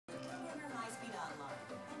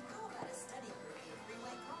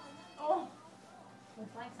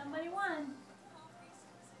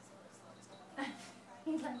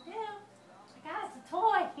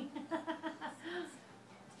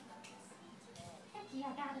I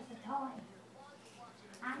got us a toy.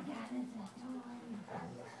 I got us a toy.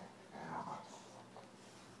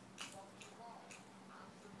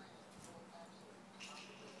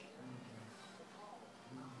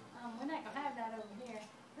 We're not gonna have that over here.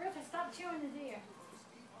 Rufus, stop chewing his ear.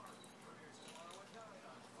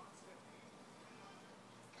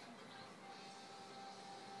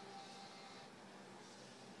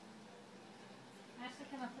 Ashley,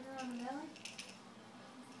 can I put her on the belly?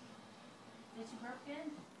 Did she burp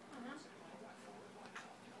good?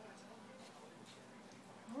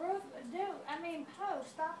 Poe,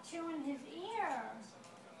 stop chewing his ear.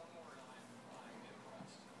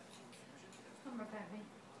 Come here, baby.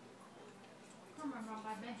 Come here,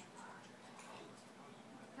 my baby.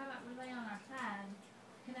 How about we lay on our side?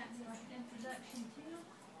 Can that be like an introduction too?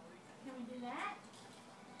 Can we do that?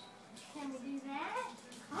 Can we do that?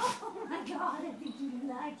 Oh my God, I think you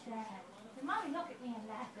like that. So Mommy, look at me and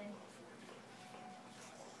laughing.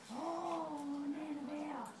 Oh,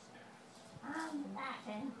 Annabelle, I'm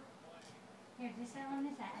laughing. Here, just sit on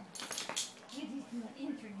the side. You just do an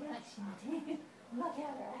introduction too. Look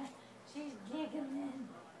at her. She's giggling.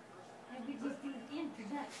 And we just do an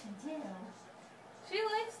introduction too. She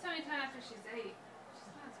likes tummy time after she's 8.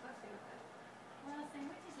 She's not fussy with it. Well, see,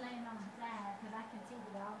 we're just laying on the side because I can see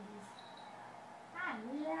the doggies. I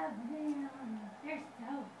love them. They're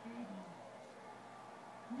so pretty.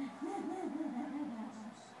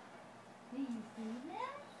 Do you see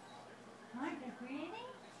them? Aren't they pretty?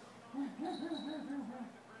 Okay.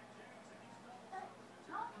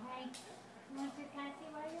 You want your Cassie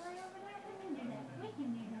while you're right over there? We can do that. We can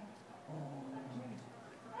do that.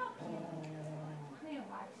 Okay. We'll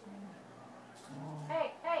watch them.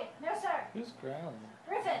 Hey, hey, no sir. Who's growling?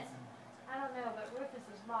 Rufus. I don't know, but Rufus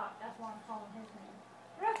is locked. That's why I'm calling his name.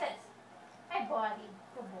 Rufus. Hey, buddy.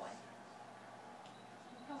 Good boy.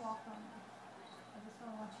 You can walk on me. I just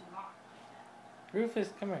don't want you locked.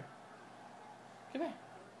 Rufus, come here. Come here.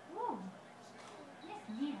 Ooh. Yes,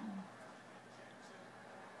 ma'am.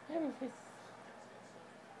 Hi, Rufus.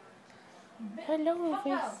 Hello, Rufus.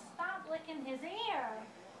 Coco, stop licking his ear.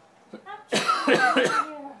 Stop chewing his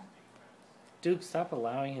ear. Duke, stop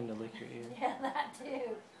allowing him to lick your ear. Yeah, that too.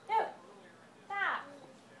 Dude, stop.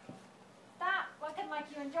 Stop. Looking like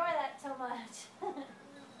you enjoy that so much.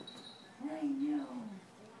 I know.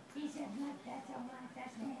 He said like that so much.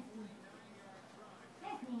 That's nasty.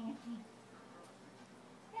 That's nasty.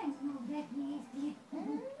 That's no that nasty.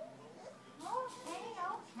 Okay.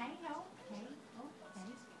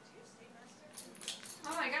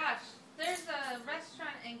 Oh my gosh. There's a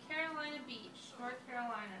restaurant in Carolina Beach, North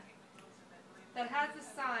Carolina, that has a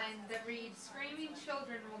sign that reads, "Screaming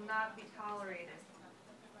children will not be tolerated."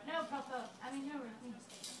 No, Papa. No, Ricky.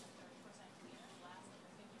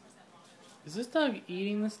 Is this dog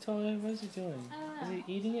eating this toy? What is he doing? Is he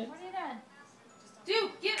eating it? What are you doing?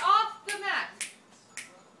 Dude, get off the mat!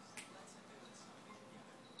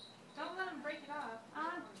 Don't let him break it off.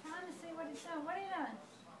 I'm trying to see what he's doing. What are you doing?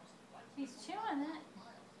 He's chewing it.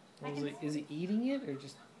 Is he eating it or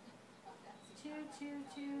just...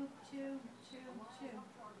 Chew.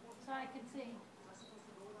 So I can see.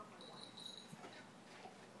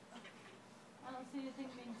 I don't see anything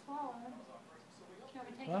being swallowed. Shall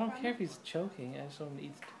we take Well, I it don't from care him? if he's choking. I just want him to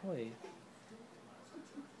eat the toy.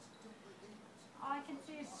 All I can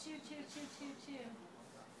see is chew.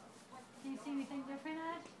 Can you see anything different,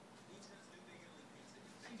 Ash?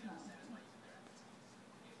 No.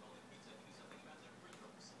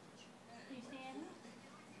 Do you see any?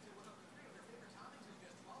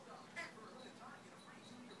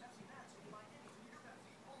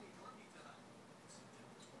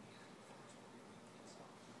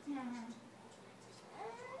 Yeah.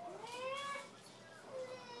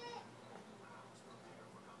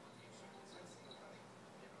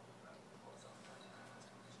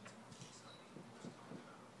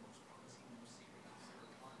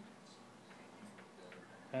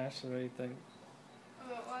 Ashley, what do you think?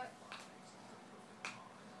 About what?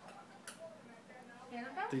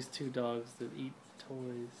 Annabelle? These two dogs that eat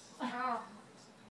toys. Oh.